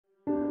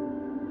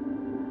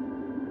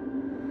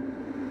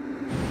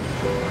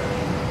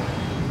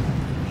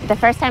The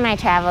first time I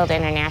traveled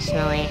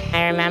internationally,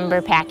 I remember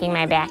packing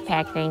my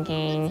backpack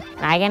thinking,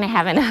 am I gonna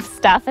have enough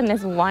stuff in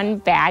this one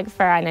bag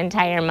for an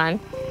entire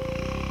month?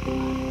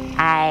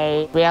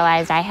 I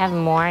realized I have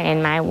more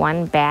in my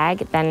one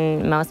bag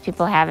than most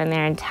people have in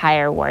their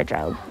entire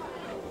wardrobe.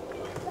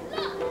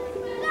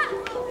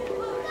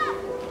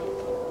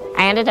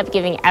 I ended up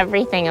giving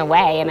everything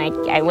away, and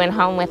I went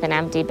home with an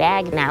empty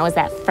bag. And that was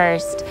that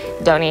first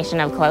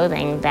donation of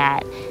clothing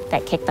that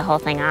kicked the whole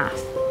thing off.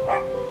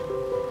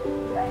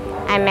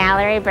 I'm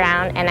Mallory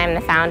Brown, and I'm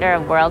the founder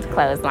of World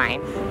Clothesline.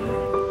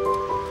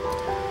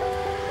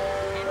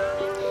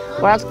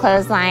 World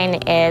Clothesline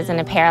is an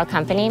apparel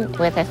company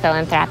with a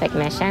philanthropic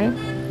mission.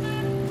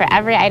 For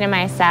every item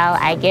I sell,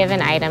 I give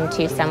an item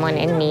to someone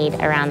in need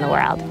around the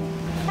world.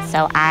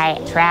 So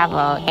I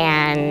travel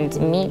and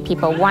meet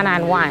people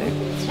one-on-one.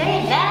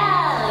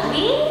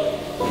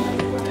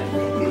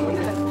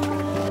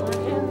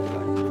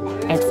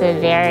 It's a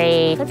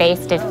very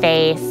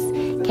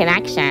face-to-face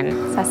connection.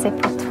 Ça c'est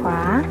pour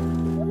toi.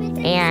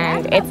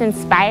 And it's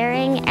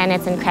inspiring and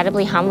it's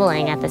incredibly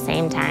humbling at the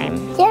same time.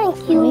 Thank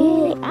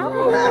you.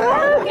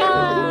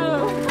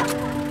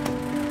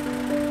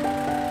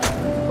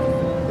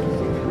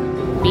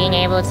 Being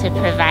able to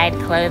provide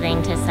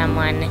clothing to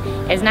someone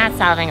is not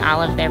solving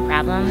all of their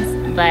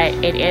problems, but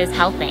it is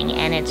helping,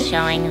 and it's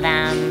showing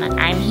them,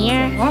 I'm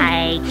here,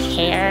 I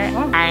care,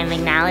 I'm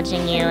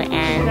acknowledging you,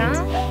 and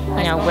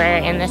you know, we're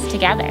in this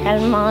together.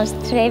 Elle mange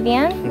très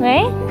bien,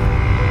 oui?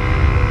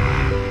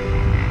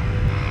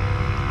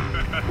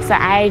 So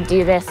I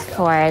do this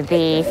for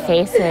the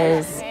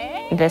faces,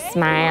 the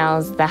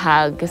smiles, the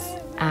hugs,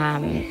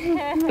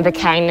 the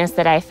kindness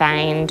that I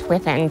find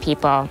within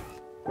people.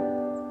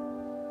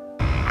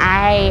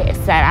 I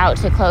set out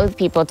to clothe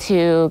people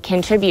to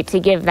contribute, to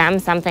give them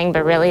something,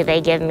 but really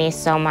they give me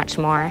so much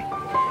more.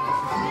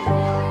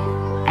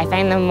 I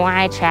find the more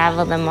I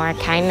travel, the more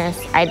kindness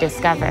I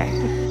discover.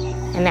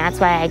 And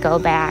that's why I go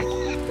back.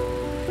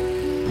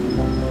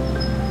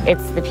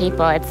 It's the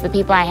people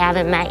I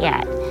haven't met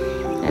yet.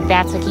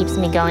 That's what keeps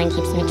me going,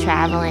 keeps me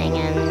traveling,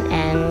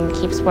 and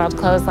keeps World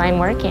Clothesline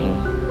working.